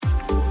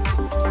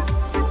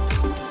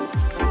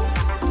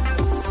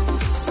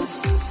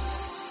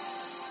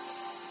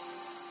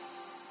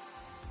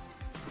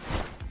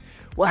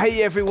Well,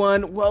 hey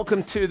everyone,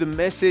 welcome to the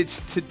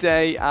message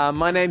today.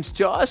 My name's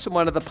Josh. I'm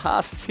one of the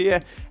pastors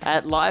here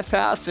at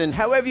Lifehouse, and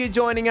however you're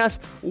joining us,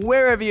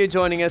 wherever you're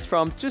joining us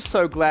from, just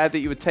so glad that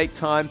you would take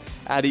time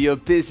out of your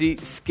busy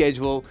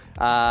schedule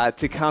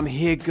to come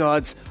hear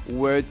God's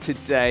word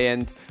today.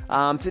 And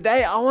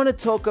today I want to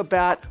talk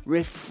about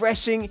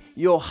refreshing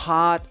your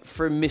heart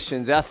for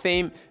missions. Our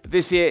theme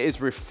this year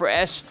is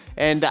refresh,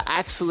 and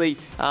actually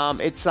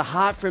it's the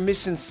Heart for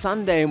Missions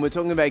Sunday, and we're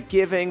talking about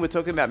giving, we're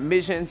talking about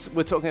missions,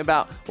 we're talking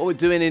about what we're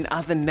doing in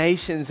other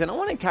nations. And I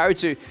want to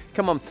encourage you,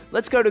 come on,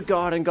 let's go to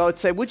God and God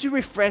say, would you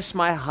refresh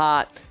my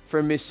heart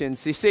for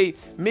missions? You see,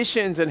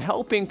 missions and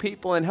helping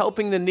people and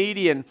helping the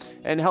needy and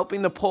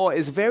helping the poor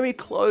is very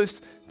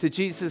close to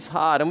Jesus'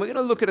 heart. And we're going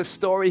to look at a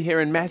story here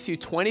in Matthew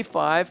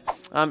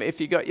 25. If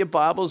you got your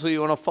Bibles or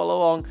you want to follow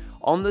along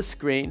on the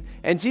screen.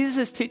 And Jesus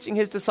is teaching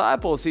his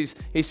disciples. He's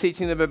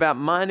teaching them about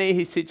money.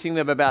 He's teaching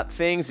them about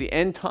things, the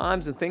end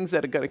times and things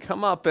that are going to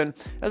come up. And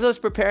as I was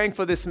preparing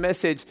for this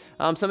message,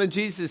 some of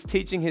Jesus'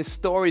 teaching, his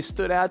story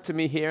stood out to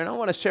me here. And I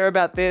want to share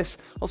about this.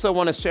 Also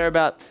want to share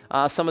about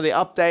some of the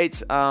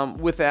updates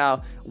with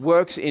our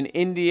works in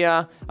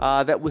India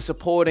that we're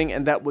supporting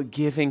and that we're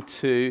giving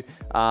to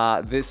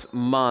this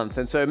month.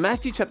 And so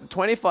Matthew chapter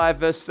 25,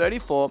 verse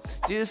 34,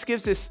 Jesus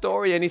gives this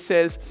story and he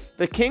says,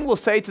 the king will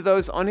say to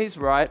those on his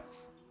right,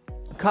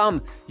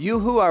 come, you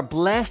who are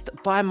blessed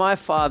by my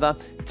Father,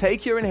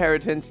 take your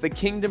inheritance, the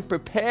kingdom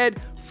prepared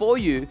for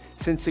you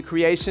since the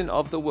creation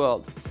of the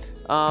world.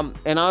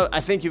 And I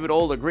think you would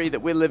all agree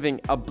that we're living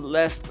a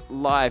blessed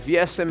life.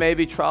 Yes, there may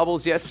be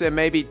troubles. Yes, there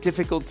may be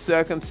difficult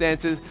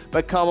circumstances.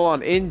 But come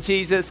on, in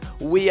Jesus,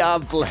 we are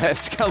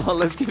blessed. Come on,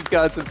 let's give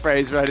God some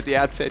praise right at the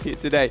outset here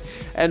today.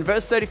 And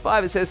verse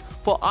 35, it says,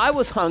 for I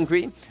was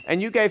hungry,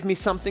 and you gave me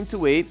something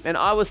to eat. And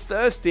I was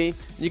thirsty,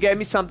 and you gave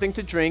me something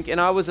to drink.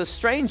 And I was a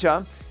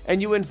stranger,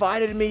 and you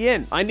invited me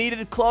in. I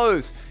needed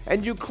clothes,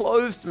 and you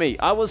clothed me.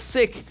 I was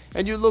sick,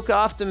 and you looked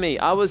after me.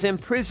 I was in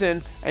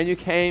prison, and you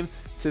came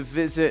to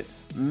visit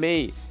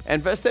me.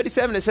 And verse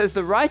 37, it says,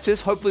 the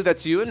righteous, hopefully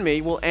that's you and me,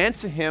 will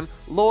answer him,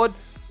 Lord,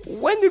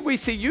 when did we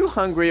see you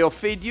hungry or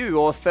feed you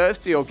or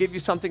thirsty or give you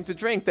something to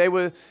drink? They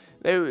were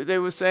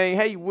saying,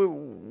 hey,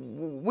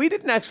 we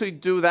didn't actually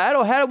do that,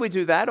 or how did we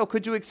do that, or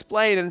could you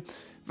explain? And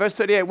verse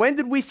 38, when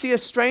did we see a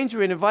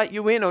stranger and invite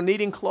you in, or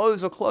needing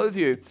clothes or clothe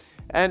you?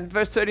 And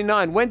verse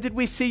 39, when did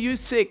we see you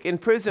sick in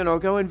prison or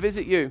go and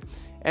visit you?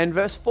 And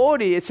verse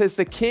 40, it says,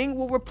 the king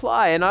will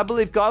reply, and I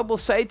believe God will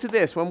say to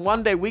this, when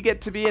one day we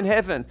get to be in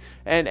heaven,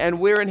 and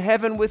we're in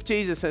heaven with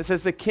Jesus, and it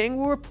says, the king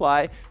will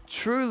reply,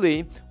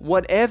 truly,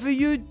 whatever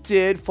you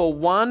did for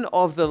one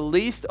of the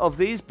least of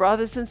these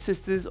brothers and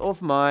sisters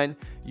of mine,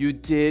 you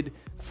did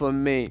for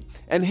me.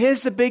 And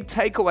here's the big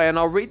takeaway, and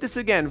I'll read this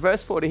again,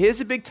 verse 40. Here's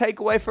the big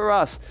takeaway for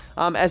us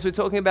as we're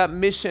talking about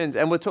missions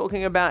and we're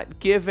talking about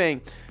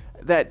giving.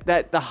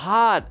 That the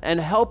heart and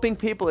helping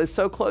people is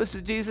so close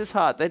to Jesus'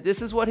 heart that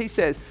this is what he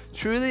says.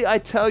 Truly, I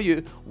tell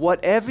you,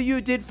 whatever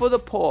you did for the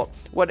poor,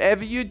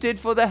 whatever you did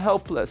for the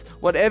helpless,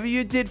 whatever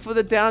you did for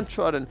the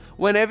downtrodden,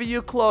 whenever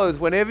you clothed,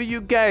 whenever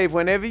you gave,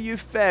 whenever you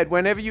fed,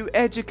 whenever you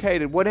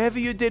educated, whatever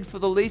you did for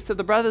the least of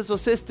the brothers or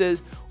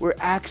sisters, we're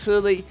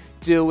actually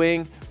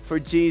doing for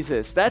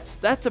Jesus.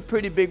 That's a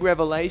pretty big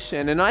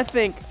revelation. And I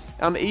think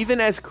even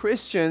as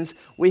Christians,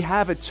 we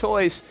have a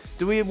choice.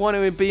 Do we want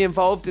to be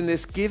involved in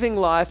this giving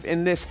life,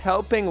 in this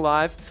helping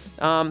life,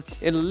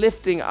 in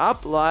lifting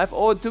up life,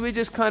 or do we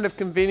just kind of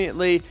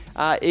conveniently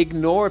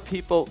ignore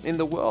people in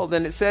the world?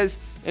 And it says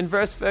in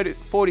verse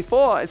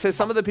 44, it says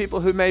some of the people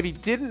who maybe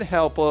didn't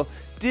help or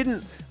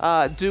didn't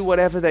do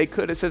whatever they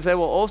could, it says they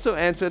will also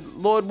answer,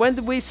 Lord, when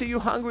did we see you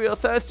hungry or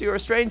thirsty or a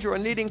stranger or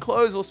needing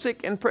clothes or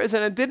sick in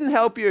prison and didn't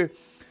help you?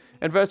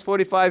 And verse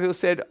 45, he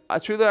said,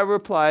 truly I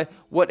reply,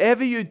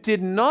 whatever you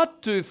did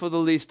not do for the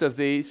least of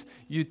these,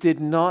 you did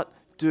not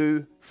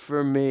do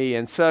for me.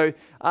 And so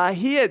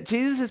here,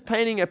 Jesus is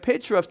painting a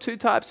picture of two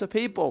types of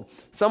people.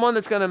 Someone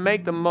that's going to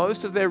make the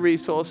most of their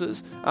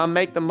resources,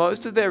 make the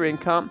most of their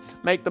income,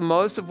 make the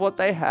most of what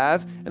they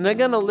have, and they're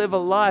going to live a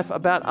life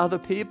about other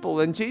people.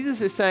 And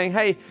Jesus is saying,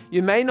 hey,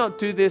 you may not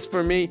do this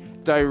for me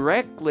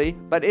directly,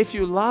 but if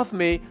you love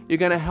me, you're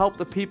going to help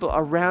the people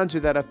around you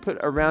that are put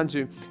around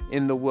you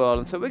in the world.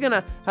 And so we're going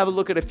to have a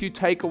look at a few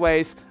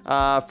takeaways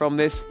from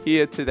this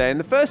here today. And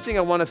the first thing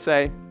I want to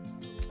say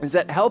is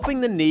that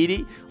helping the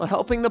needy or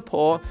helping the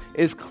poor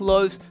is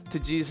close to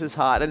Jesus'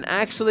 heart. And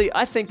actually,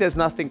 I think there's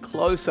nothing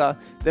closer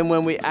than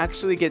when we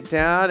actually get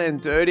down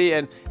and dirty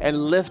and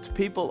lift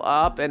people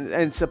up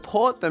and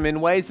support them in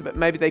ways that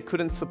maybe they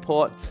couldn't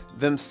support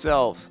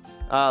themselves.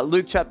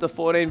 Luke chapter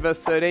 14,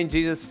 verse 13,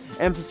 Jesus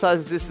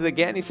emphasizes this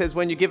again. He says,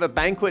 when you give a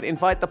banquet,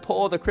 invite the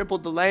poor, the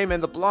crippled, the lame,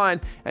 and the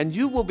blind, and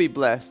you will be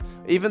blessed.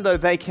 Even though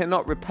they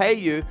cannot repay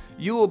you,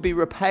 you will be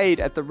repaid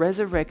at the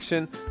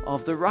resurrection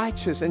of the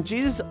righteous. And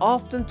Jesus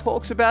often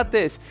talks about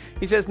this.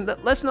 He says,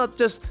 let's not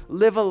just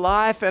live a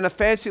life and a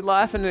fancy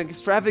life and an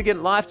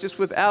extravagant life just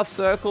with our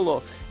circle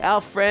or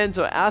our friends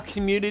or our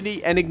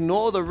community and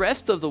ignore the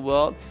rest of the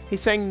world.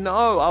 He's saying,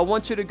 no, I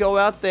want you to go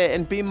out there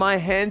and be my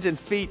hands and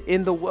feet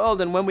in the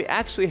world. And when we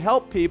actually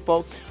help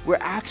people, we're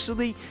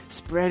actually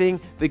spreading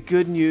the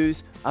good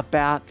news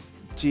about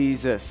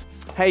Jesus.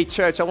 Hey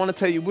church, I want to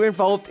tell you, we're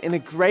involved in a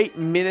great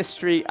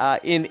ministry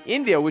in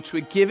India, which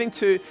we're giving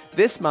to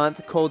this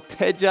month, called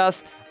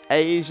Ps.Josh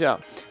Asia.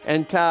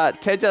 And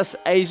Ps.Josh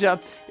Asia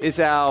is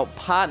our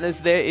partners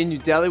there in New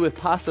Delhi with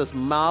Pastors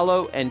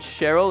Marlo and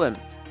Cheryl. And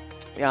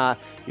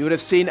you would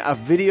have seen a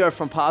video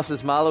from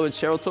Pastors Marlo and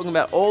Cheryl talking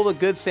about all the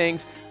good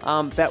things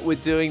that we're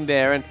doing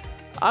there. And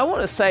I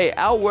want to say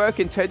our work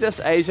in Ps.Josh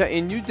Asia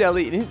in New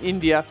Delhi in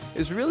India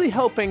is really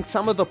helping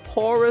some of the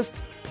poorest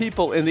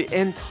people in the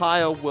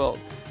entire world.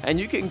 And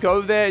you can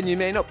go there, and you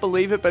may not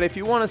believe it, but if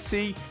you want to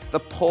see the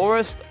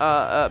poorest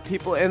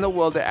people in the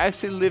world, they're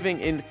actually living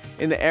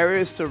in the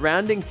areas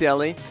surrounding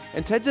Delhi.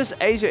 And Ps.Josh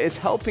Asia is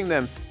helping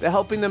them. They're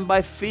helping them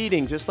by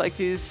feeding, just like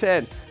Jesus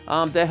said.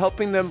 They're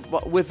helping them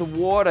with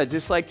water,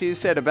 just like Jesus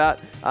said about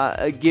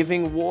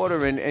giving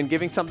water and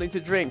giving something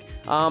to drink.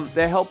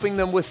 They're helping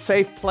them with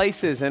safe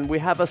places, and we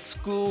have a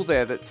school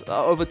there that's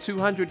over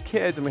 200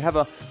 kids, and we have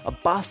a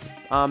bus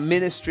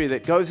ministry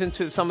that goes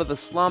into some of the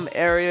slum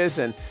areas,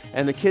 and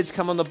the kids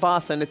come on the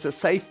bus, and it's a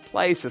safe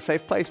place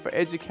for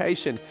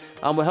education.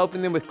 We're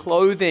helping them with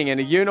clothing and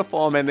a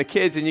uniform, and the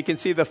kids, and you can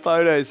see the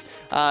photos,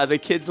 the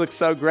kids look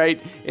so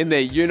great in their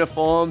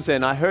uniforms,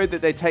 and I heard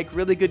that they take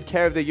really good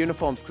care of their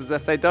uniforms, because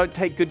if they don't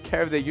take good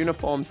care of their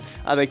uniforms,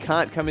 they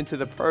can't come into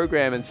the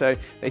program. And so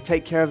they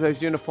take care of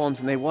those uniforms,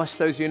 and they wash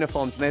those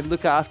uniforms, and they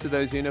look after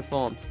those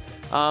uniforms.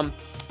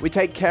 We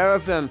take care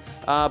of them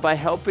by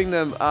helping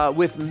them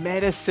with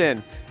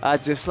medicine,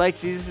 just like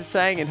Jesus is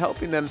saying, and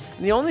helping them.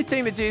 And the only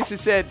thing that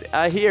Jesus said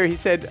here, he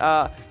said,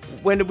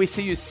 when did we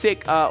see you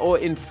sick or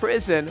in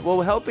prison? Well,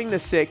 we're helping the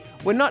sick.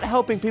 We're not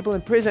helping people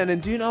in prison.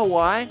 And do you know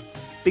why?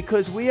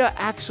 Because we are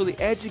actually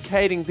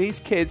educating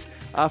these kids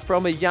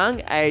from a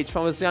young age,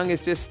 from as young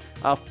as just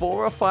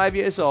 4 or 5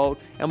 years old,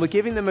 and we're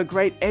giving them a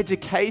great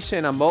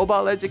education, a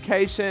mobile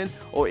education,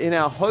 or in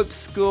our Hope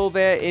School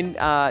there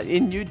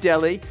in New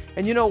Delhi.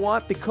 And you know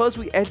what? Because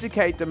we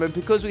educate them, and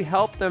because we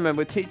help them, and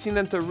we're teaching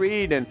them to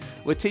read, and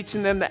we're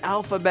teaching them the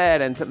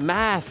alphabet, and to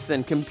maths,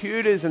 and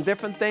computers, and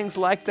different things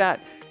like that,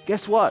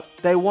 guess what?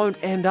 They won't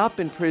end up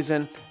in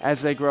prison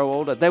as they grow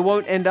older. They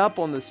won't end up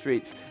on the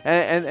streets,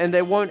 and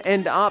they won't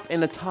end up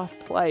in a tough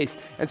place.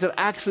 And so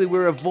actually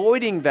we're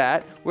avoiding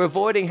that. We're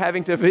avoiding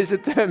having to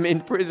visit them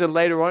in prison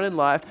later on in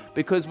life,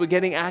 because we're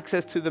getting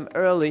access to them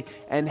early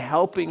and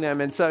helping them.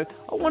 And so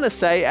I want to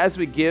say, as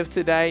we give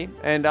today,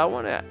 and I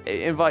want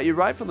to invite you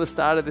right from the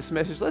start of this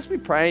message, let's be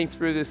praying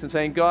through this and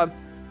saying, God,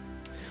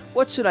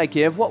 what should I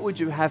give? What would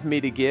you have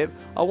me to give?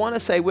 I want to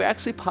say we're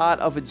actually part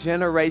of a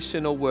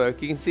generational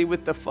work. You can see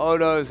with the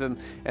photos and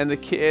the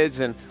kids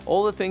and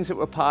all the things that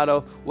we're part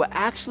of, we're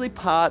actually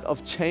part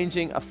of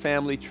changing a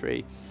family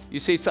tree. You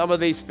see some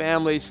of these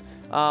families,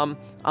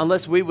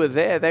 unless we were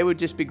there, they would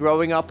just be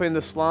growing up in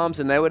the slums,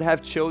 and they would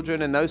have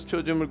children, and those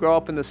children would grow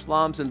up in the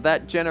slums, and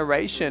that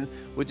generation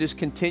would just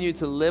continue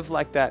to live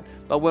like that.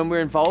 But when we're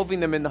involving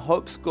them in the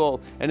Hope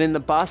School and in the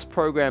bus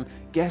program,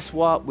 guess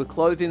what? We're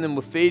clothing them,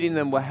 we're feeding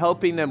them, we're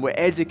helping them, we're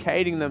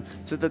educating them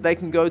so that they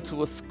can go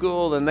to a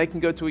school, and they can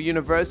go to a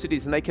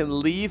universities, and they can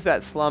leave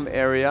that slum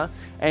area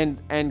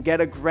and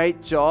get a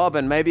great job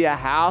and maybe a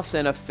house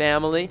and a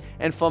family.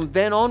 And from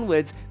then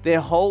onwards,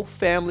 their whole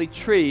family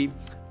tree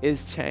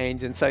is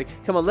changed. And so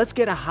come on, let's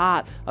get a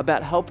heart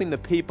about helping the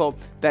people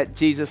that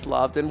Jesus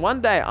loved. And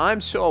one day I'm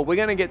sure we're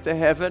going to get to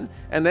heaven,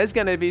 and there's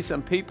going to be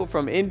some people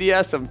from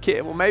India, some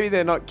kids, well, maybe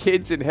they're not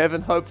kids in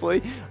heaven,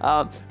 hopefully,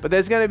 but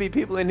there's going to be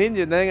people in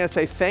India, and they're going to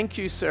say, thank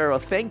you, sir, or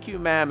thank you,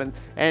 ma'am,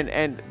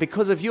 and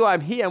because of you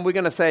I'm here. And we're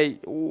going to say,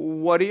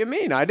 what do you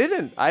mean? I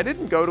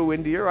didn't go to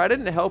India, or I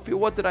didn't help you.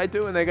 What did I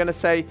do? And they're going to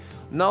say,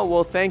 no,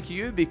 well, thank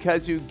you,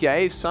 because you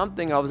gave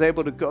something. I was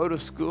able to go to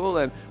school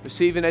and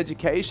receive an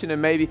education,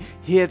 and maybe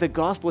hear the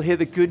gospel, hear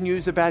the good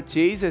news about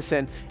Jesus,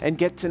 and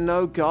get to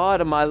know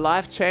God, and my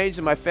life changed,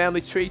 and my family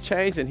tree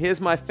changed, and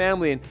here's my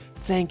family, and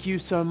thank you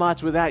so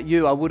much. Without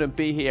you, I wouldn't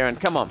be here. And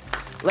come on,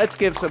 let's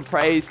give some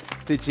praise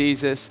to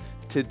Jesus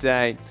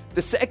today.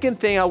 The second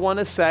thing I want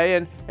to say,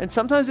 and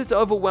sometimes it's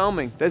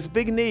overwhelming. There's a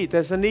big need.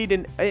 There's a need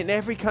in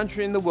every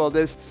country in the world.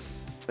 There's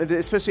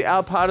especially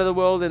our part of the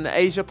world, in the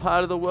Asia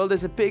part of the world,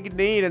 there's a big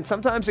need, and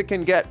sometimes it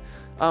can get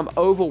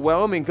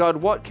overwhelming. God,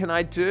 what can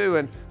I do?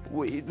 And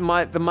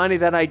the money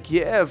that I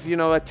give,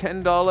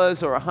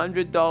 $10 or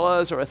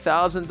 $100 or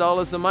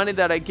 $1,000, the money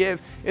that I give,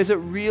 is it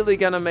really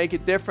going to make a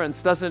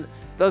difference?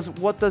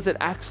 What does it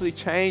actually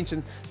change?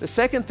 And the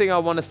second thing I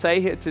want to say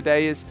here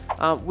today is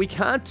we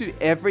can't do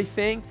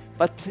everything,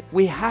 but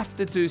we have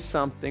to do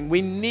something.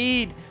 We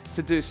need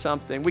to do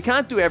something. We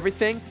can't do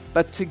everything,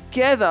 but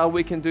together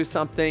we can do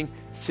something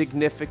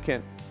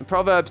significant. And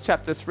Proverbs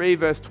chapter 3,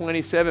 verse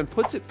 27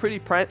 puts it pretty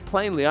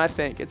plainly, I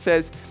think. It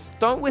says,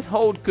 don't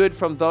withhold good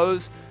from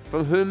those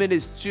from whom it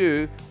is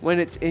due when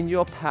it's in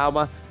your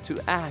power to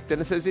act.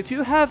 And it says, if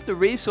you have the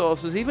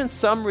resources, even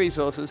some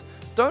resources,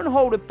 don't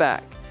hold it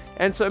back.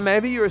 And so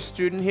maybe you're a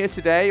student here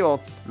today, or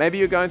maybe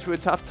you're going through a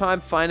tough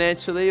time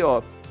financially,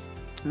 or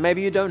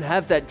Maybe you don't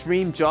have that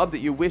dream job that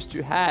you wished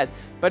you had,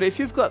 but if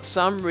you've got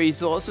some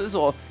resources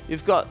or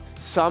you've got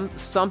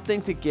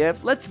something to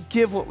give, let's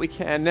give what we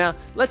can. Now,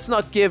 let's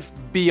not give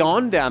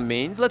beyond our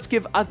means. Let's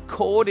give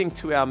according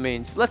to our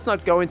means. Let's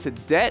not go into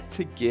debt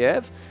to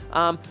give.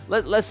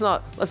 Let's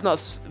not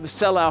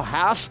sell our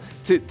house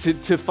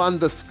to fund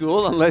the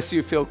school unless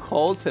you feel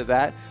called to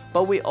that.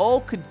 But we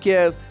all could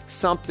give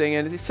something,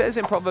 and it says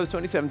in Proverbs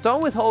 27,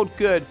 don't withhold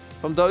good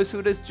from those who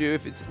it is due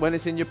when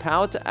it's in your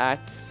power to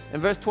act. In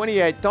verse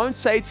 28, don't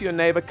say to your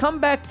neighbor, come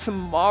back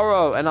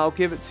tomorrow and I'll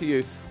give it to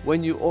you,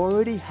 when you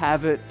already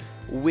have it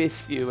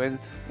with you. And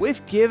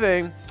with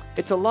giving,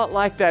 it's a lot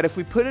like that. If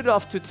we put it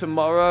off to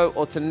tomorrow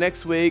or to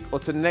next week or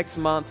to next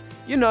month,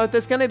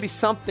 there's going to be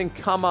something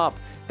come up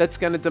that's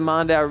going to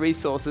demand our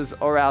resources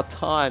or our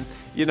time.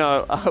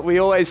 We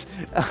always,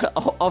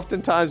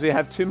 oftentimes we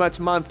have too much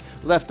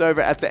month left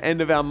over at the end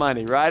of our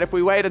money, right? If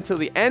we wait until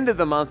the end of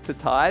the month to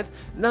tithe,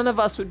 none of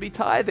us would be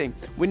tithing.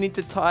 We need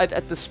to tithe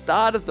at the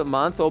start of the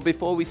month or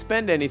before we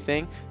spend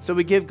anything, so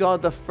we give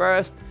God the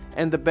first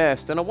and the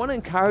best. And I want to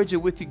encourage you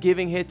with your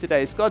giving here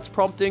today. If God's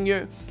prompting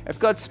you, if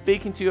God's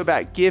speaking to you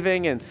about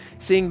giving and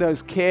seeing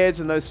those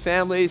kids and those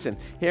families and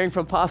hearing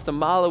from Pastor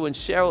Marlo and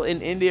Cheryl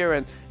in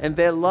India and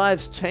their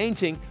lives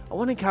changing, I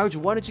want to encourage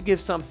you, why don't you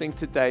give something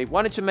today?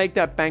 Why don't you make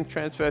that bank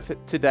transfer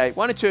today?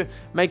 Why don't you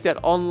make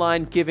that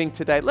online giving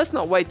today? Let's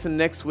not wait till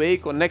next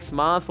week or next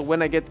month or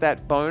when I get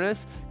that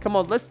bonus. Come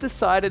on, let's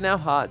decide in our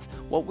hearts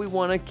what we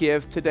want to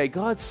give today.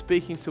 God's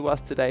speaking to us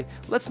today.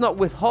 Let's not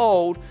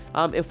withhold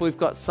if we've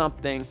got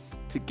something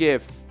to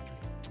give.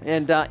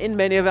 And in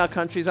many of our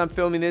countries, I'm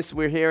filming this,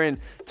 we're here in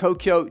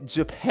Tokyo,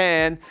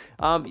 Japan.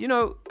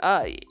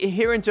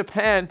 Here in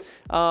Japan,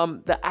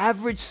 the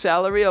average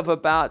salary of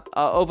about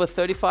over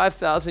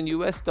 35,000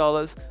 US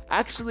dollars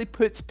actually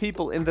puts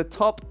people in the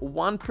top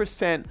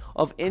 1%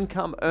 of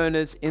income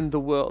earners in the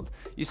world.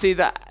 You see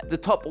that the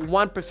top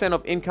 1%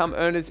 of income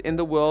earners in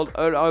the world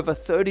earn over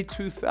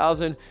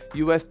 32,000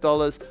 US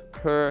dollars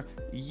per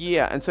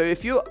year. And so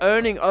if you're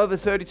earning over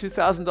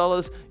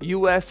 $32,000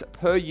 US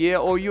per year,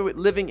 or you're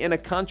living in a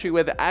country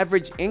where the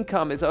average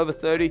income is over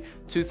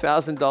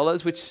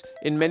 $32,000, which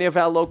in many of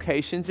our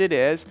locations it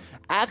is,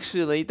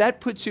 actually that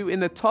puts you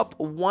in the top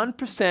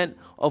 1%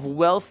 of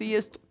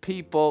wealthiest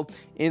people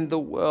in the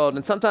world.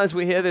 And sometimes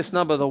we hear this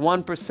number, the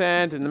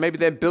 1%, and maybe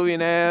they're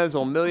billionaires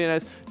or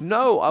millionaires.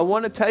 No, I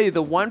want to tell you,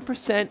 the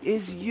 1%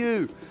 is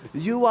you.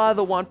 You are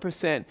the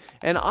 1%.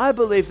 And I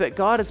believe that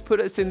God has put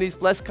us in these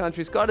blessed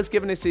countries. God has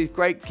given us these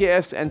great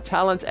gifts and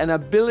talents and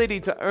ability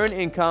to earn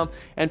income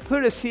and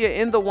put us here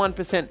in the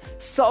 1%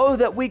 so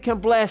that we can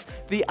bless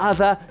the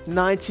other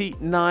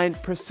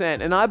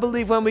 99%. And I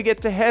believe when we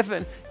get to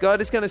heaven,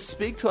 God is going to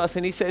speak to us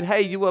and He said,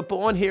 hey, you were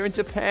born here in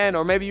Japan,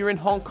 or maybe you're in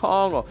Hong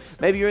Kong, or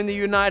maybe you're in the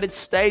United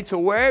States,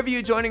 or wherever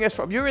you're joining us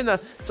from. You're in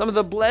some of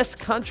the blessed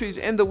countries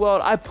in the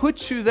world. I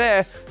put you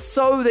there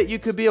so that you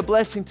could be a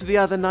blessing to the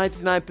other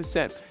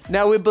 99%.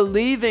 Now we're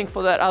believing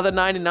for that other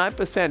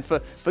 99%,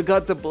 for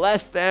God to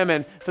bless them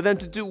and for them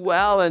to do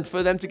well and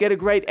for them to get a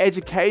great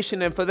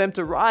education and for them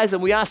to rise.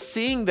 And we are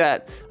seeing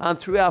that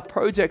through our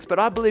projects. But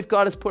I believe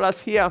God has put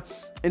us here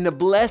in the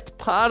blessed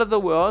part of the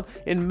world,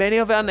 in many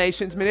of our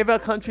nations, many of our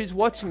countries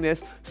watching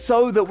this,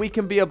 so that we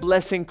can be a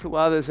blessing to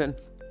others. And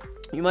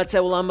you might say,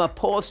 well, I'm a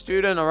poor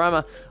student, or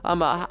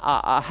I'm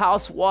a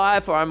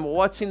housewife, or I'm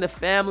watching the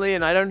family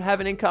and I don't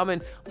have an income.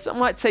 And some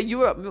might say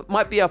you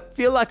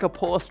feel like a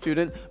poor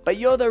student, but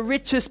you're the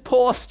richest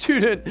poor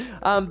student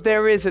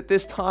there is at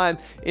this time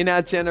in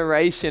our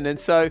generation. And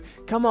so,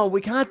 come on,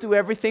 we can't do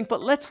everything,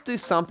 but let's do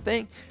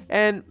something.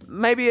 And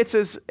maybe it's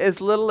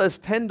as little as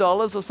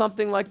 $10 or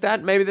something like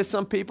that. Maybe there's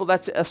some people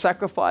that's a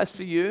sacrifice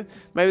for you.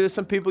 Maybe there's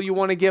some people you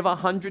want to give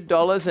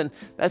 $100 and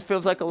that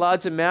feels like a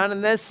large amount.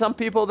 And there's some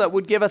people that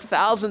would give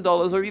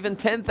 $1,000 or even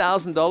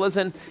 $10,000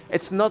 and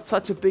it's not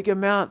such a big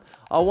amount.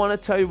 I want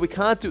to tell you, we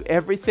can't do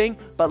everything,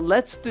 but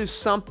let's do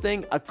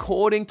something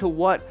according to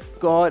what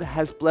God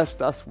has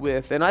blessed us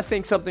with. And I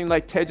think something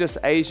like Tejas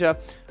Asia,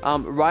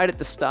 right at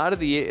the start of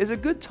the year, is a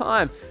good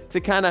time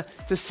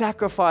to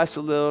sacrifice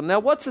a little. Now,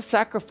 what's a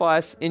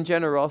sacrifice in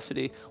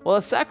generosity? Well,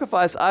 a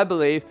sacrifice, I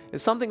believe,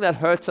 is something that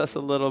hurts us a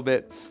little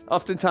bit.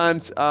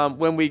 Oftentimes,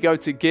 when we go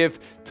to give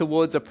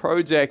towards a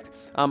project,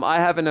 I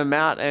have an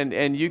amount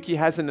and Yuki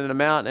has an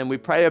amount, and we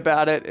pray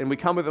about it and we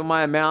come with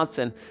my amounts,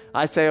 and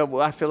I say, oh,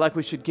 well, I feel like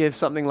we should give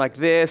something like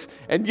this,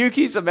 and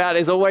Yuki's amount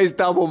is always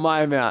double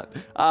my amount.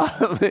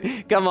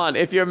 Come on,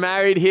 if you're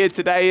married here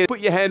today, put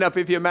your hand up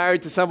if you're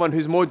married to someone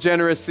who's more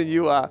generous than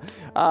you are.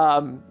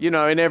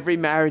 In every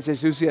marriage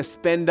there's usually a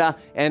spender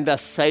and a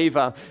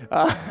saver.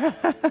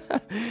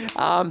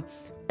 Come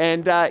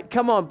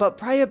on, but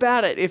pray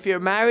about it. If you're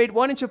married,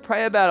 why don't you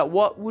pray about it?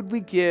 What would we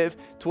give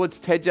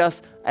towards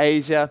Tejas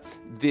Asia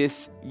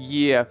this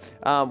year.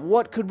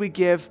 What could we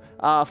give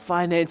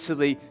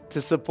financially to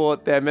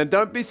support them? And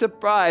don't be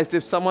surprised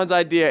if someone's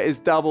idea is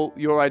double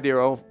your idea,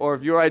 or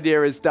if your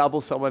idea is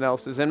double someone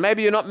else's. And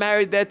maybe you're not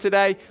married there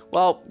today.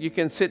 Well, you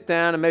can sit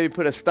down and maybe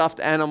put a stuffed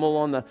animal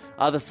on the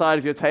other side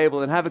of your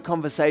table and have a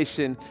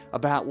conversation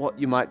about what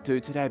you might do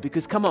today.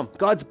 Because come on,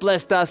 God's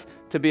blessed us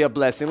to be a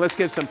blessing. Let's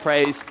give some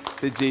praise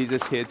to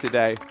Jesus here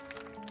today.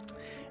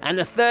 And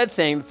the third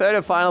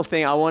and final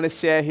thing I want to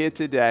share here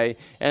today,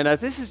 and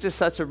this is just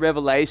such a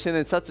revelation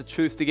and such a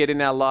truth to get in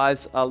our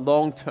lives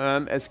long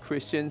term as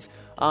Christians,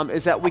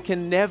 is that we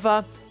can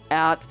never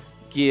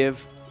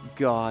outgive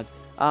God.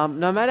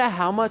 No matter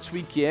how much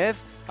we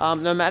give,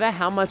 no matter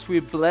how much we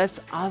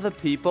bless other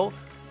people,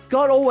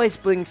 God always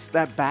brings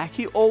that back.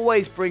 He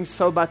always brings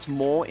so much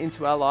more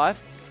into our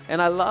life.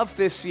 And I love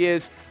this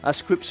year's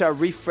scripture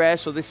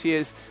refresh, or this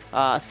year's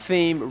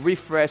theme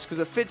refresh, because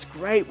it fits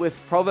great with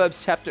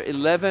Proverbs chapter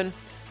 11,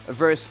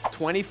 verse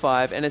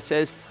 25. And it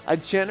says, "A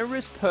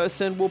generous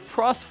person will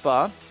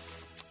prosper,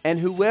 and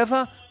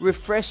whoever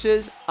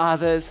refreshes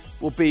others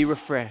will be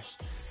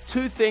refreshed."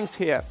 Two things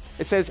here.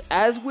 It says,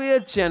 as we are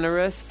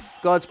generous,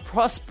 God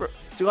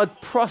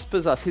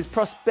prospers us. His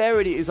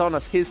prosperity is on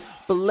us. His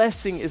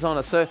blessing is on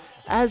us. So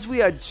as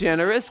we are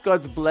generous,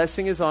 God's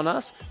blessing is on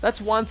us.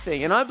 That's one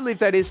thing. And I believe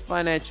that is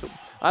financial.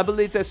 I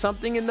believe there's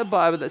something in the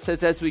Bible that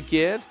says as we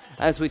give,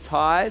 as we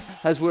tithe,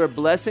 as we're a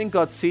blessing,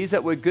 God sees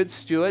that we're good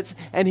stewards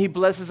and He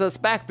blesses us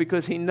back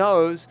because He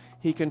knows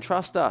He can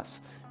trust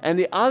us. And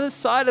the other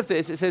side of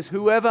this, it says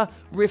whoever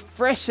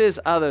refreshes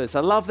others. I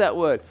love that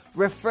word,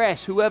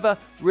 refresh. Whoever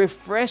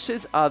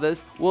refreshes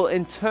others will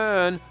in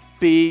turn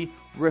be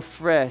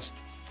refreshed.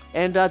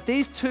 And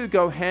these two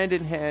go hand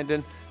in hand.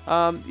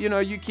 And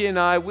Yuki and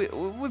I,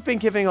 we've been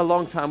giving a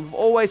long time. We've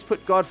always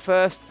put God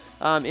first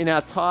in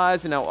our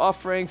tithes and our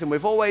offerings, and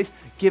we've always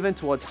given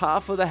towards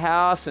half of the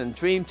house and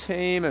Dream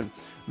Team and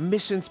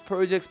missions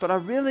projects. But I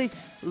really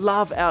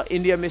love our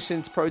India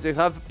missions project.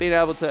 I've been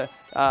able to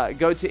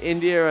go to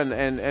India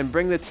and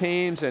bring the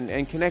teams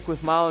and connect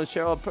with Marlo and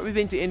Cheryl. I've probably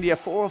been to India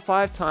 4 or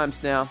 5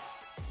 times now.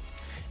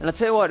 And I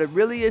tell you what, it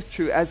really is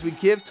true. As we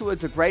give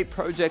towards a great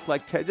project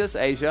like Ps.Josh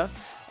Asia,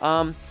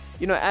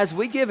 as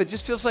we give, it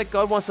just feels like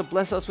God wants to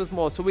bless us with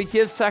more. So we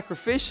give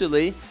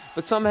sacrificially,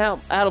 but somehow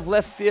out of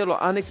left field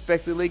or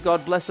unexpectedly,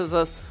 God blesses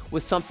us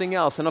with something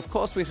else. And of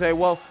course we say,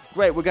 well,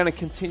 great, we're going to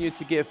continue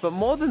to give. But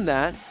more than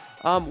that,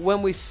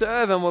 when we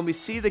serve and when we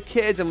see the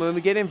kids and when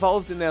we get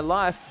involved in their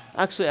life,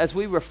 actually, as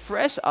we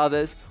refresh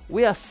others,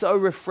 we are so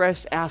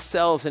refreshed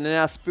ourselves and in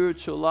our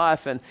spiritual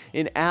life and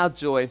in our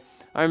joy.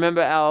 I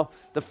remember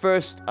the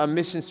first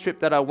missions trip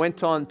that I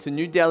went on to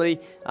New Delhi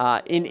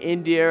in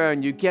India,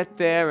 and you get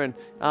there, and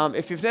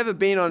if you've never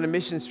been on a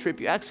missions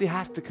trip, you actually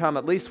have to come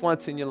at least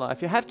once in your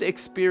life. You have to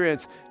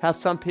experience how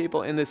some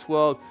people in this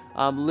world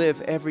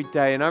live every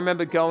day. And I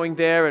remember going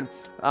there and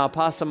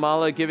Pastor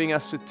Marlo giving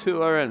us a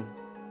tour, and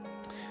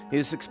he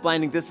was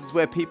explaining this is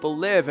where people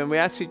live, and we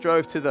actually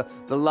drove to the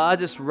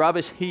largest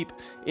rubbish heap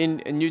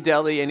in New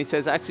Delhi, and he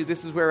says, actually,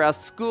 this is where our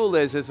school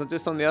is. It's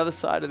just on the other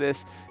side of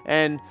this.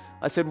 And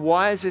I said,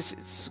 why is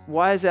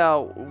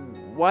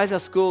our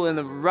school in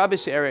the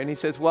rubbish area? And he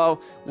says, well,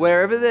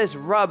 wherever there's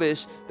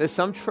rubbish, there's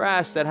some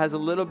trash that has a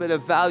little bit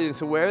of value. And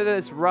so wherever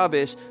there's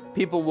rubbish,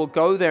 people will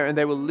go there and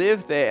they will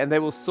live there and they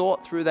will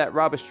sort through that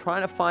rubbish,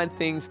 trying to find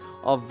things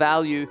of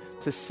value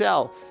to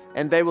sell.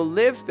 And they will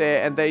live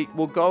there and they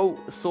will go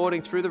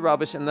sorting through the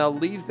rubbish, and they'll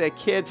leave their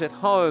kids at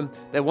home.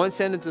 They won't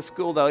send them to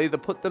school. They'll either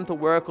put them to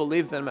work or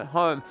leave them at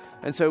home.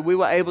 And so we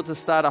were able to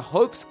start a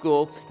Hope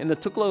School in the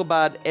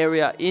Tughlaqabad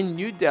area in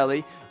New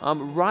Delhi,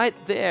 right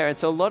there. And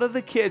so a lot of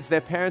the kids,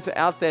 their parents are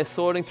out there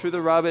sorting through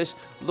the rubbish,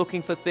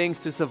 looking for things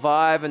to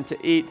survive and to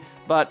eat.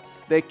 But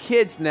their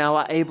kids now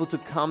are able to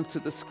come to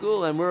the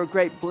school, and we're a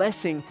great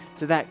blessing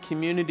to that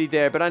community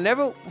there. But I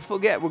never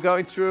forget, we're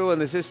going through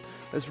and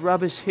there's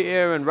rubbish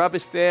here and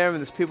rubbish there, and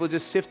there's people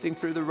just sifting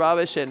through the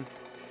rubbish. And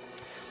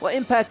what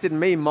impacted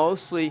me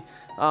mostly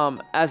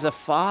as a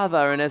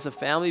father and as a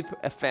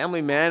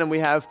family man, and we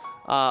have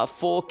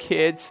 4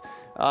 kids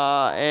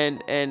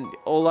and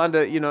all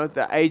under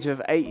the age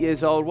of 8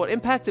 years old. What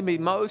impacted me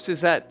most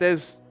is that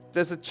there's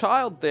a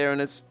child there, and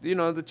it's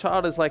the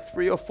child is like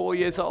 3 or 4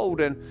 years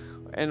old,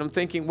 and I'm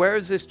thinking, where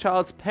is this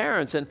child's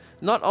parents? And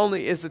not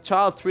only is the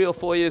child 3 or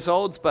 4 years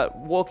old, but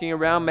walking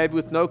around maybe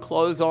with no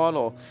clothes on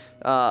or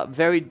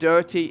very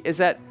dirty, is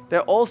that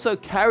they're also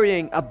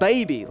carrying a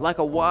baby, like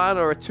a 1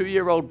 or a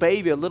 2-year-old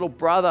baby, a little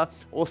brother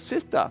or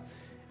sister.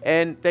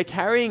 And they're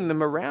carrying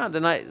them around.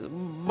 And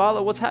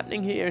Marlo, what's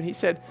happening here? And he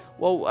said,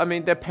 well, I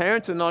mean, their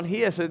parents are not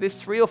here. So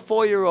this 3 or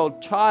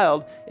 4-year-old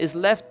child is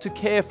left to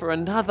care for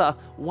another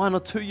 1 or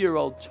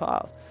 2-year-old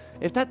child.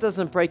 If that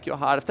doesn't break your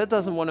heart, if that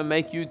doesn't want to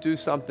make you do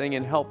something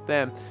and help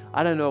them,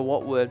 I don't know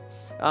what would.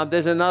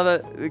 There's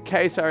another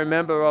case I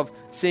remember of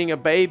seeing a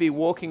baby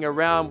walking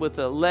around with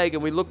a leg,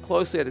 and we looked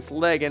closely at its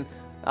leg, and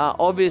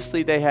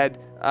obviously they had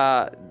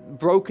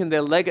broken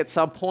their leg at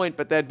some point,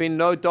 but there'd been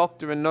no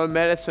doctor and no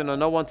medicine or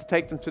no one to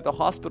take them to the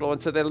hospital. And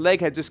so their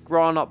leg had just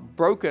grown up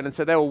broken. And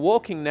so they were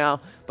walking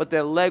now, but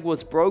their leg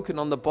was broken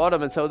on the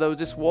bottom. And so they were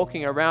just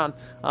walking around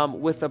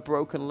with a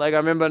broken leg. I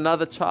remember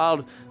another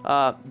child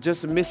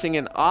just missing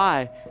an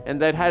eye,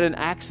 and they'd had an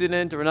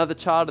accident, or another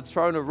child had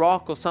thrown a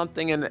rock or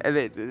something, and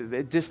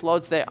it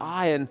dislodged their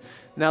eye, and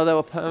now they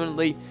were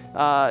permanently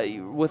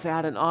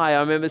without an eye. I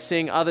remember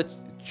seeing other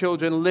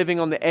children living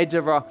on the edge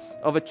of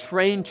a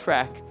train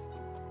track,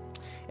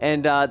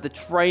 and the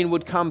train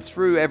would come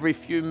through every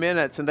few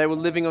minutes, and they were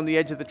living on the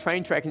edge of the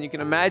train track. And you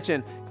can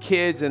imagine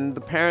kids and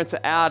the parents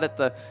are out at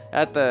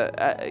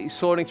the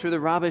sorting through the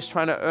rubbish,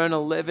 trying to earn a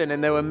living.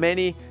 And there were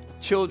many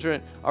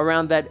children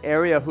around that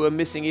area who were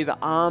missing either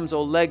arms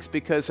or legs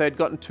because they'd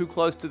gotten too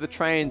close to the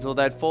trains, or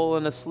they'd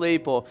fallen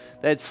asleep, or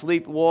they'd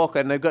sleepwalk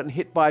and they'd gotten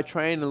hit by a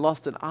train and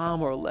lost an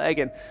arm or a leg.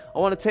 And I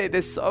want to tell you,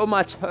 there's so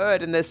much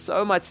hurt and there's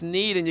so much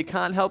need, and you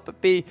can't help but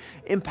be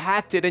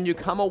impacted. And you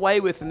come away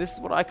with, and this is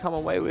what I come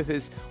away with,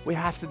 is we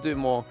have to do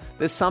more.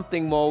 There's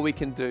something more we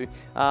can do.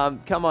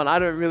 Come on, I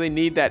don't really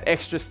need that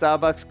extra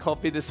Starbucks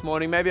coffee this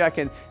morning. Maybe I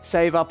can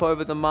save up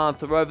over the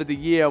month or over the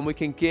year, and we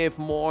can give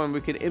more and we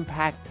can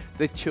impact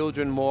the children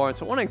more. And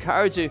so I want to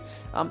encourage you,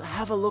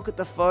 have a look at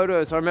the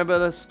photos. I remember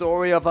the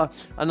story of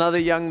another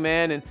young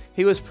man, and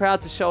he was proud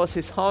to show us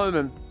his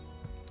home,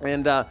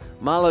 and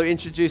Marlo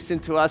introduced him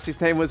to us. His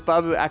name was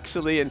Babu,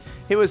 actually, and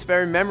he was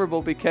very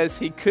memorable because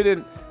he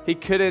couldn't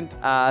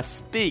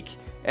speak,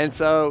 and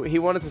so he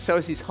wanted to show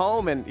us his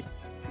home, and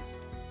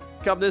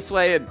come this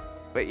way, and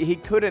but he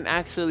couldn't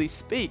actually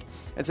speak.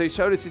 And so he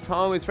showed us his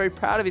home. He was very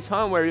proud of his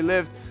home where he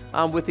lived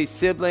with his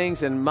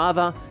siblings and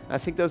mother. I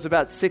think there was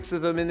about 6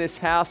 of them in this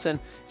house, and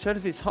showed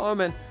us his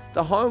home. And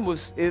the home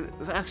was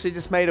actually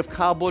just made of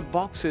cardboard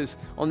boxes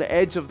on the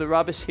edge of the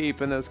rubbish heap.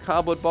 And there was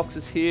cardboard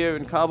boxes here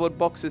and cardboard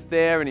boxes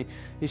there. And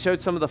he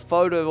showed some of the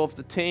photo of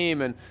the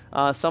team and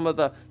some of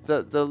the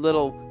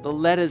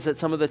letters that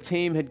some of the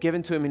team had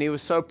given to him. And he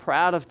was so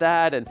proud of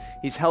that. And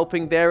he's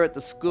helping there at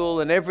the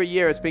school. And every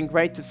year it's been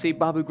great to see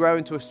Babu grow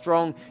into a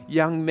strong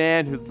young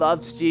man who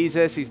loves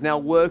Jesus. He's now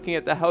working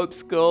at the Hope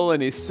School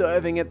and he's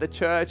serving at the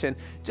church. And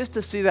just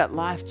to see that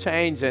life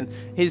change. And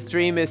his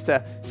dream is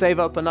to save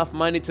up enough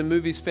money to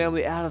move his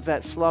family out of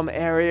that slum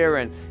area.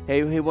 And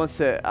he wants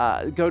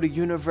to go to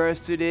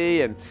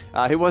university. And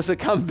he wants to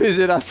come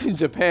visit us in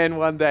Japan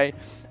one day.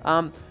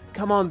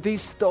 Come on,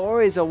 these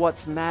stories are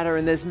what's matter,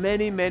 and there's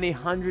many, many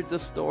hundreds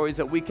of stories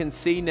that we can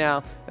see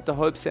now at the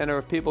Hope Center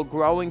of people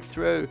growing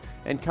through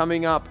and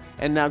coming up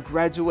and now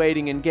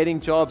graduating and getting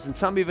jobs, and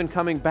some even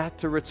coming back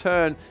to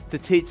return to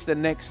teach the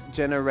next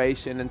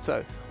generation. And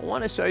so I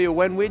want to show you,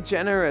 when we're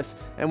generous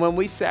and when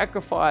we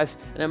sacrifice,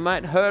 and it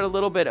might hurt a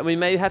little bit and we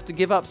may have to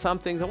give up some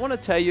things, I want to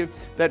tell you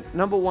that,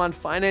 number one,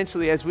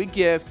 financially, as we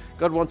give,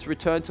 God wants to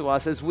return to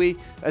us. As we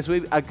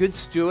are good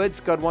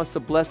stewards, God wants to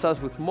bless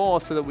us with more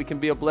so that we can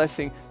be a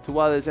blessing to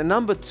others. And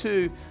number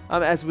two,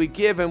 as we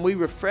give and we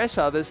refresh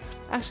others,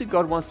 actually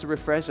God wants to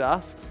refresh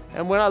us.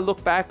 And when I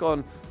look back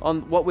on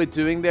what we're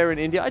doing there in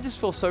India, I just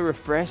feel so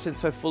refreshed and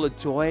so full of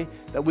joy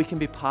that we can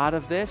be part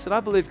of this. And I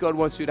believe God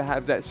wants you to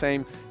have that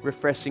same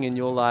refreshing in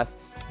your life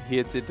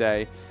here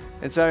today.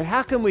 And so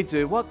how can we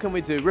do? What can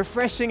we do?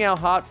 Refreshing our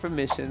heart for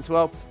missions.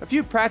 Well, a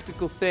few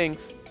practical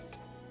things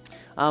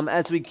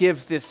as we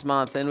give this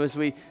month and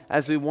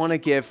as we want to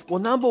give. Well,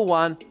 number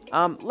one,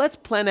 let's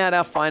plan out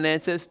our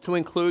finances to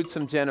include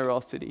some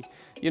generosity.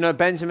 You know,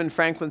 Benjamin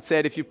Franklin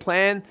said, if you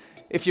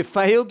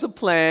fail to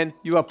plan,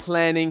 you are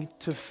planning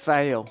to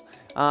fail.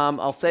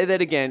 I'll say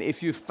that again.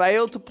 If you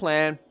fail to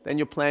plan, then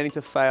you're planning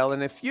to fail.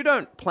 And if you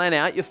don't plan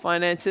out your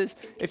finances,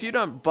 if you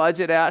don't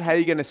budget out how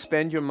you're going to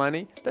spend your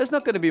money, there's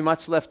not going to be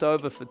much left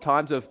over for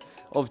times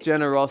of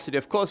generosity.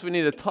 Of course, we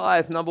need to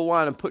tithe, number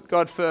one, and put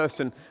God first.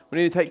 And we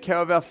need to take care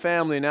of our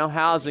family and our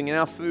housing and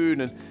our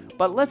food.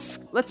 But let's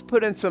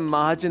put in some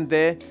margin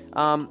there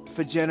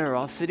for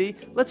generosity.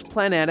 Let's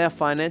plan out our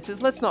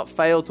finances. Let's not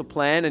fail to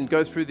plan and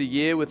go through the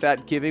year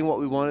without giving what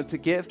we wanted to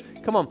give.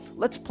 Come on,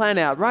 let's plan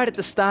out right at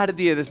the start of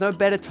the year. There's no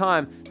better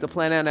time to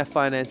plan out our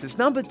finances.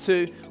 Number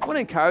two, I want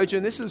to encourage you,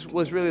 and this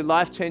was really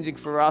life-changing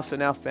for us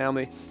and our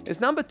family, is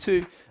number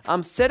two,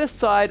 set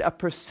aside a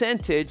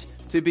percentage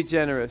to be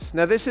generous.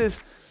 Now, this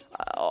is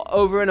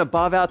over and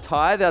above our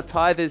tithe. Our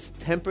tithe is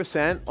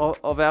 10%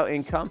 of our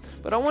income.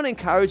 But I want to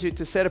encourage you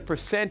to set a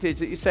percentage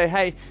that you say,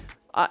 hey,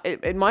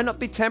 it might not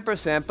be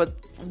 10%, but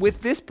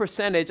with this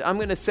percentage, I'm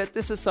going to set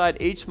this aside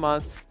each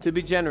month to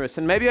be generous.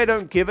 And maybe I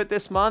don't give it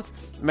this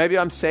month. Maybe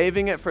I'm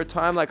saving it for a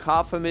time like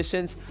Heart for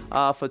Missions,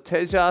 for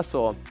Tejas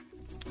or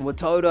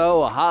Watoto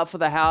or Heart for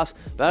the House,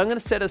 but I'm going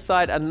to set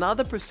aside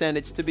another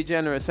percentage to be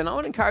generous. And I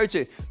want to encourage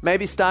you,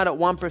 maybe start at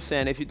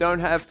 1%. If you don't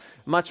have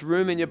much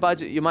room in your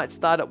budget, you might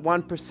start at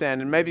 1%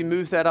 and maybe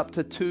move that up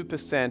to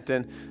 2%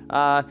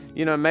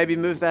 and maybe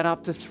move that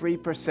up to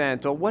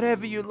 3% or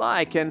whatever you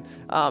like. And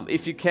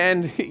if you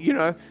can,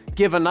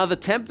 give another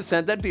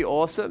 10%, that'd be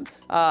awesome.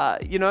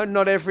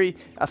 Not every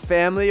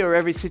family or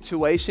every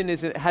situation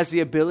has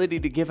the ability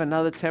to give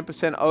another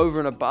 10% over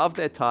and above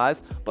their tithe,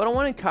 but I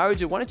want to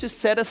encourage you, why don't you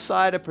set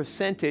aside aside a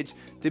percentage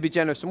to be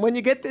generous. And when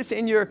you get this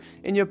in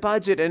your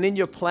budget and in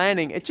your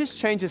planning, it just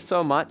changes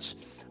so much.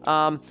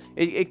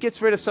 It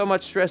gets rid of so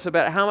much stress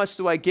about how much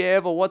do I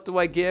give or what do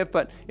I give.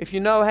 But if you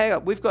know, hey,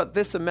 we've got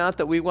this amount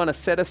that we want to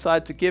set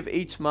aside to give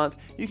each month,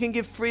 you can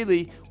give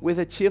freely with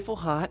a cheerful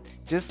heart,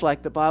 just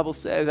like the Bible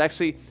says.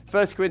 Actually,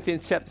 1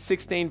 Corinthians chapter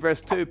 16,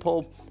 verse 2,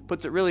 Paul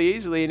puts it really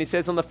easily, and he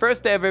says, on the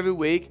first day of every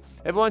week,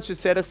 everyone should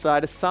set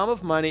aside a sum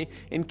of money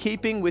in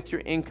keeping with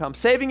your income,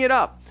 saving it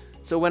up.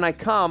 So when I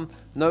come,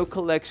 no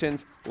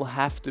collections will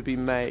have to be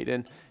made.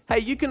 And hey,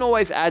 you can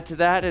always add to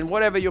that, and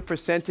whatever your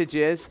percentage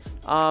is,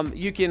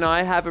 Yuki and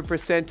I have a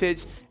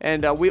percentage,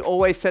 and we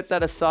always set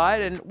that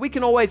aside, and we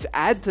can always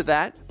add to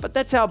that, but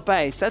that's our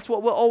base. That's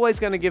what we're always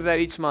going to give that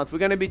each month. We're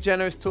going to be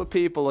generous to a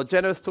people, or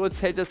generous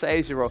towards Ps.Josh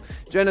Asia, or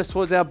generous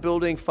towards our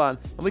building fund,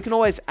 and we can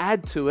always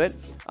add to it,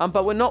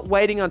 but we're not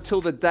waiting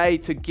until the day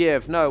to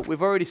give. No,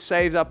 we've already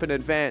saved up in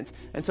advance,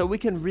 and so we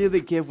can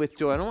really give with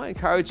joy. And I want to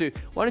encourage you,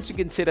 why don't you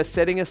consider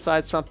setting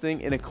aside something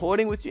in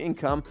according with your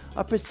income,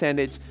 a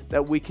percentage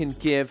that we can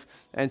give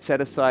and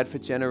set aside for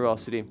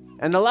generosity.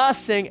 And the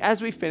last thing,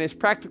 as we finish,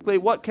 practically,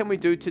 what can we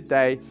do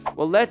today?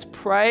 Well, let's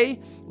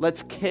pray,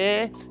 let's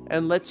care,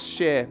 and let's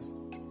share.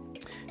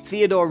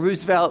 Theodore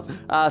Roosevelt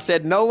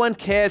said, no one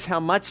cares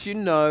how much you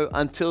know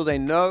until they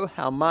know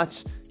how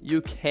much you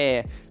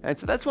care. And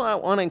so that's why I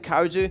want to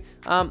encourage you.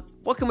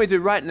 What can we do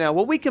right now?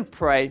 Well, we can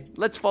pray.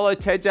 Let's follow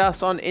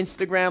Ps.Josh on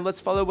Instagram. Let's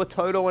follow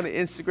Watoto on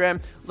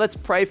Instagram. Let's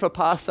pray for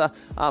Pastor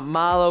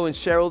Marlo and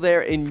Cheryl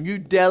there in New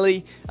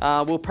Delhi.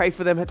 We'll pray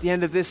for them at the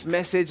end of this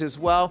message as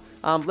well.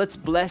 Let's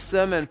bless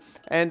them.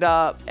 And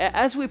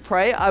as we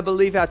pray, I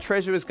believe our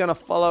treasure is going to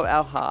follow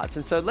our hearts.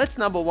 And so let's,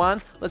 number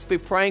one, let's be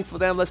praying for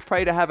them. Let's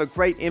pray to have a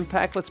great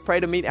impact. Let's pray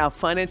to meet our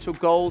financial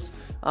goals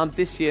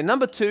this year.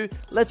 Number two,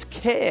 let's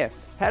care.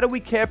 How do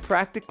we care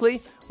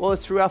practically? Well,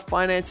 it's through our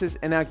finances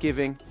and our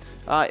giving.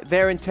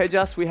 There in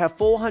Ps.Josh, we have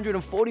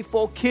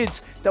 444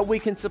 kids that we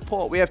can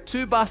support. We have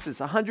 2 buses,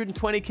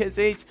 120 kids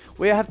each.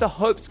 We have the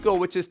Hope School,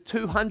 which is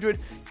 200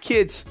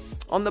 kids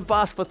on the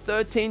bus for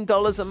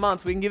 $13 a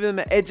month. We can give them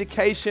an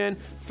education,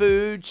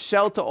 food,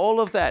 shelter,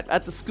 all of that.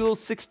 At the school,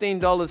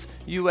 $16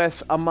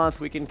 US a month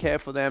we can care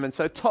for them. And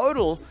so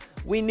total,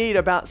 we need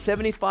about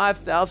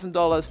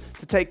 $75,000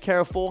 to take care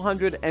of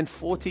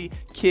 440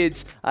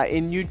 kids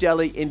in New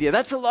Delhi, India.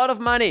 That's a lot of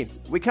money.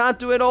 We can't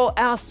do it all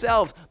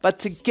ourselves, but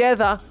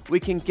together we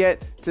can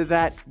get to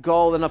that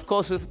goal. And of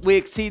course, if we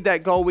exceed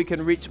that goal, we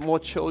can reach more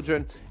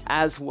children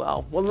as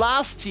well. Well,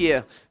 last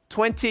year,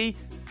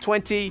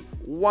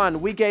 2021,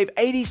 we gave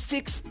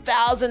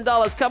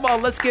 $86,000. Come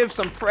on, let's give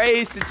some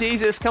praise to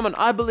Jesus. Come on,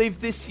 I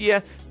believe this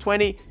year,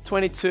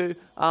 2022,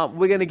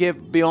 we're going to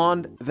give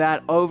beyond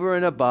that, over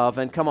and above.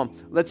 And come on,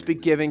 let's be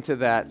giving to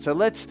that. So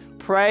let's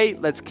pray,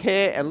 let's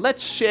care, and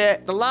let's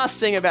share. The last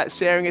thing about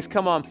sharing is,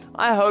 come on,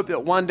 I hope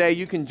that one day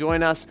you can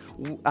join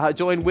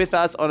with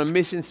us on a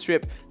mission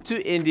trip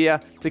to India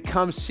to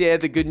come share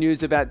the good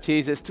news about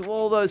Jesus to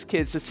all those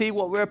kids, to see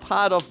what we're a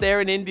part of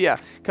there in India.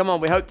 Come on,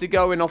 we hope to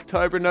go in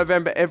October,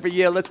 November every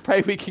year. Let's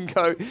pray we can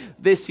go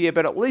this year,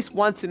 but at least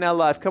once in our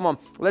life. Come on,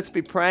 let's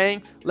be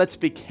praying, let's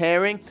be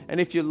caring, and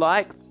if you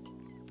like,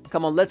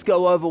 come on, let's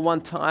go over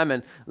one time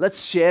and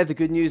let's share the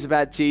good news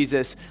about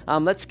Jesus.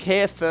 Let's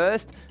care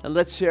first and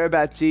let's share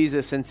about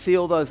Jesus and see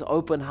all those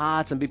open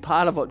hearts and be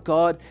part of what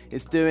God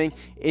is doing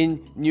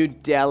in New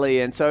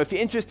Delhi. And so if you're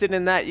interested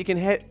in that, you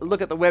can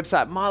look at the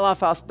website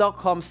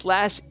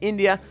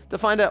mylifehouse.com/India to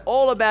find out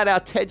all about our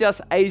Ps.Josh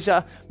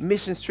Asia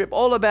mission trip,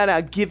 all about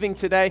our giving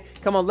today.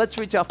 Come on, let's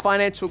reach our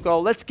financial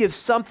goal. Let's give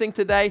something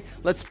today.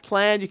 Let's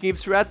plan. You can give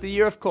throughout the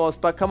year, of course,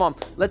 but come on,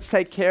 let's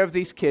take care of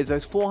these kids,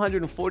 those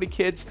 440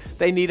 kids.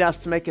 They need us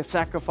to make a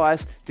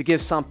sacrifice to give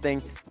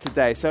something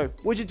today. So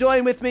would you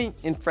join with me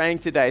in praying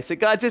today? So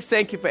God, just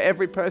thank you for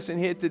every person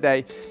here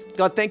today.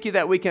 God, thank you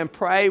that we can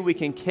pray, we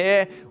can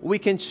care, we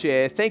can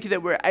share. Thank you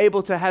that we're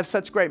able to have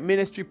such great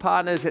ministry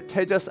partners at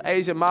Ps.Josh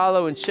Asia,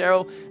 Marlo and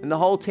Cheryl and the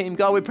whole team.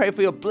 God, we pray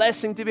for your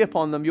blessing to be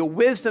upon them, your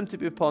wisdom to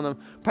be upon them.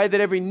 Pray that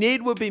every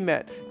need would be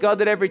met. God,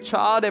 that every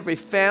child, every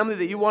family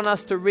that you want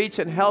us to reach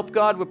and help,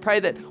 God, we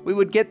pray that we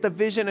would get the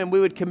vision and we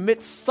would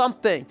commit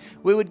something.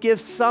 We would give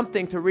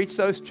something to reach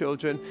those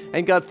children.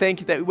 And God, thank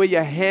you that we're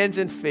your hands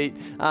and feet.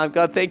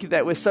 God, thank you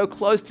that we're so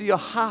close to your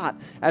heart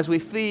as we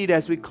feed,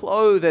 as we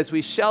clothe, as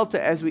we shelter,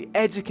 as we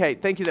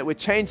educate. Thank you that we're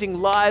changing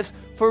lives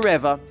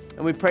forever.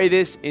 And we pray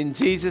this in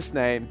Jesus'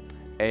 name.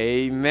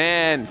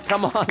 Amen.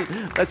 Come on,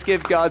 let's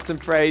give God some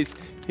praise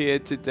here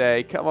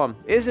today. Come on.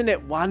 Isn't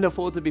it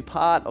wonderful to be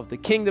part of the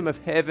kingdom of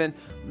heaven,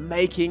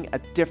 making a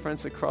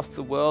difference across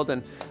the world?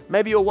 And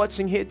maybe you're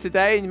watching here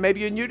today and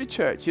maybe you're new to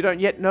church. You don't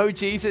yet know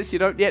Jesus. You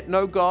don't yet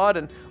know God.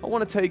 And I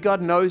want to tell you,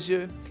 God knows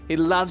you. He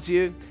loves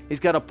you.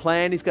 He's got a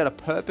plan. He's got a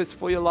purpose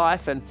for your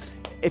life. And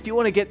if you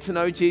want to get to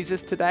know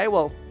Jesus today,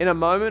 well, in a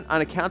moment, I'm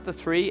going to count to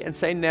 3 and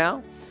say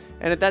now.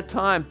 And at that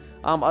time,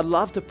 I'd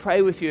love to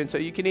pray with you. And so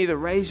you can either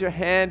raise your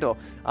hand or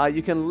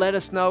you can let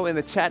us know in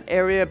the chat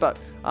area. But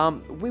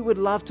we would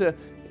love to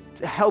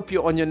help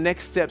you on your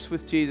next steps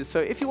with Jesus.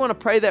 So if you want to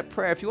pray that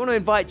prayer, if you want to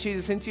invite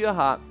Jesus into your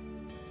heart,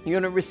 You're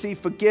going to receive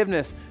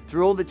forgiveness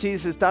through all that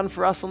Jesus has done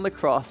for us on the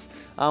cross.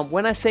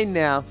 When I say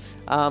now,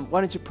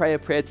 why don't you pray a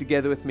prayer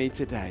together with me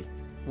today?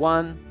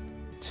 1,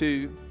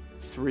 2,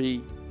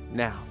 3,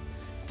 now.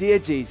 Dear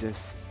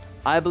Jesus,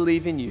 I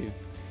believe in you.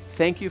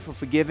 Thank you for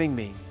forgiving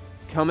me.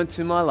 Come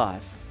into my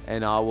life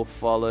and I will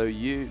follow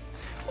you.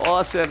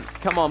 Awesome.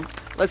 Come on,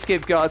 let's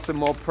give God some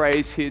more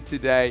praise here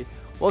today.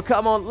 Well,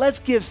 come on, let's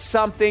give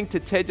something to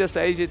Ps.Josh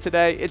Asia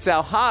today. It's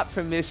our heart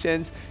for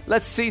missions.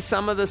 Let's see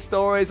some of the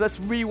stories. Let's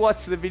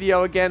rewatch the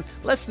video again.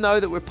 Let's know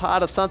that we're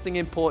part of something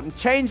important,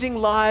 changing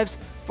lives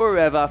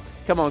forever.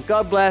 Come on,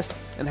 God bless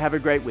and have a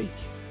great week.